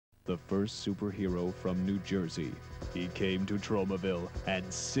the first superhero from New Jersey. He came to Tromaville and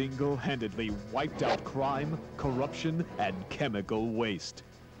single-handedly wiped out crime, corruption, and chemical waste.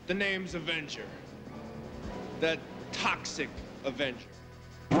 The name's Avenger. The Toxic Avenger.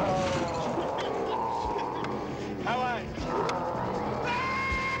 How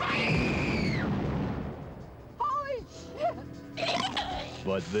Holy shit!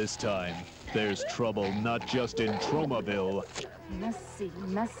 But this time, there's trouble not just in Tromaville, Messy,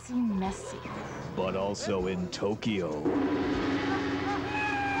 messy, messy. but also in Tokyo.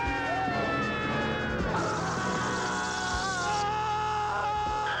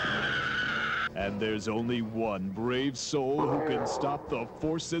 And there's only one brave soul who can stop the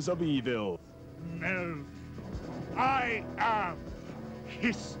forces of evil. No, I am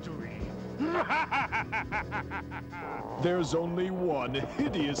history. There's only one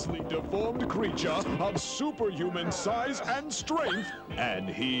hideously deformed creature of superhuman size and strength, and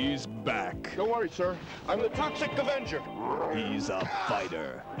he's back. Don't worry, sir. I'm the Toxic Avenger. He's a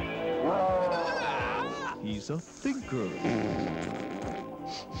fighter. He's a thinker.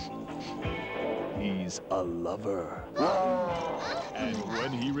 He's a lover. And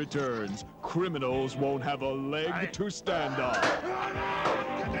when he returns, criminals won't have a leg to stand on.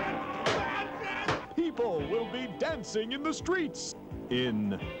 People will be dancing in the streets.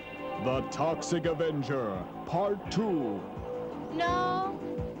 In The Toxic Avenger, Part 2. No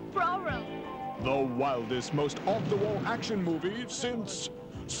problem. The wildest, most off-the-wall action movie since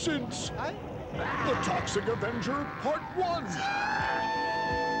The Toxic Avenger Part 1.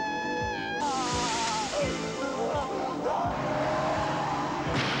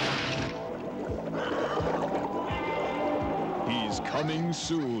 He's coming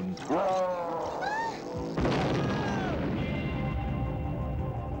soon.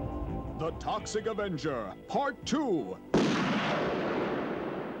 The Toxic Avenger Part 2.